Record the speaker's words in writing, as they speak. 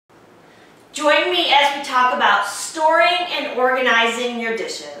Join me as we talk about storing and organizing your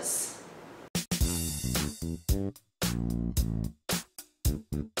dishes.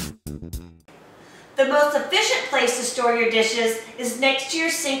 The most efficient place to store your dishes is next to your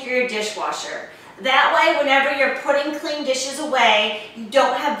sink or your dishwasher. That way, whenever you're putting clean dishes away, you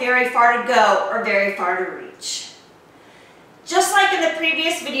don't have very far to go or very far to reach. Just like in the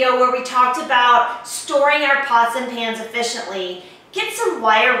previous video where we talked about storing our pots and pans efficiently, get some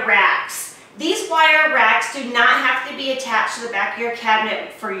wire racks. These wire racks do not have to be attached to the back of your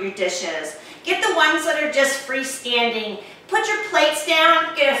cabinet for your dishes. Get the ones that are just freestanding. Put your plates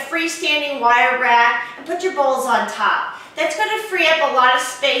down, get a freestanding wire rack, and put your bowls on top. That's going to free up a lot of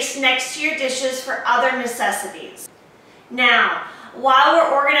space next to your dishes for other necessities. Now, while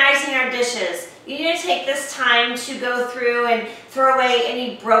we're organizing our dishes, you need to take this time to go through and throw away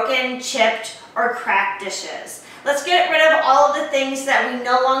any broken, chipped, or cracked dishes. Let's get rid of all of the things that we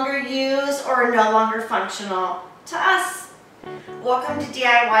no longer use or are no longer functional to us. Welcome to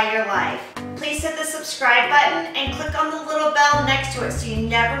DIY Your Life. Please hit the subscribe button and click on the little bell next to it so you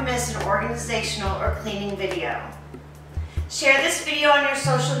never miss an organizational or cleaning video. Share this video on your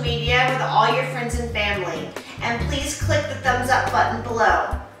social media with all your friends and family. And please click the thumbs up button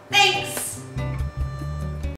below. Thanks!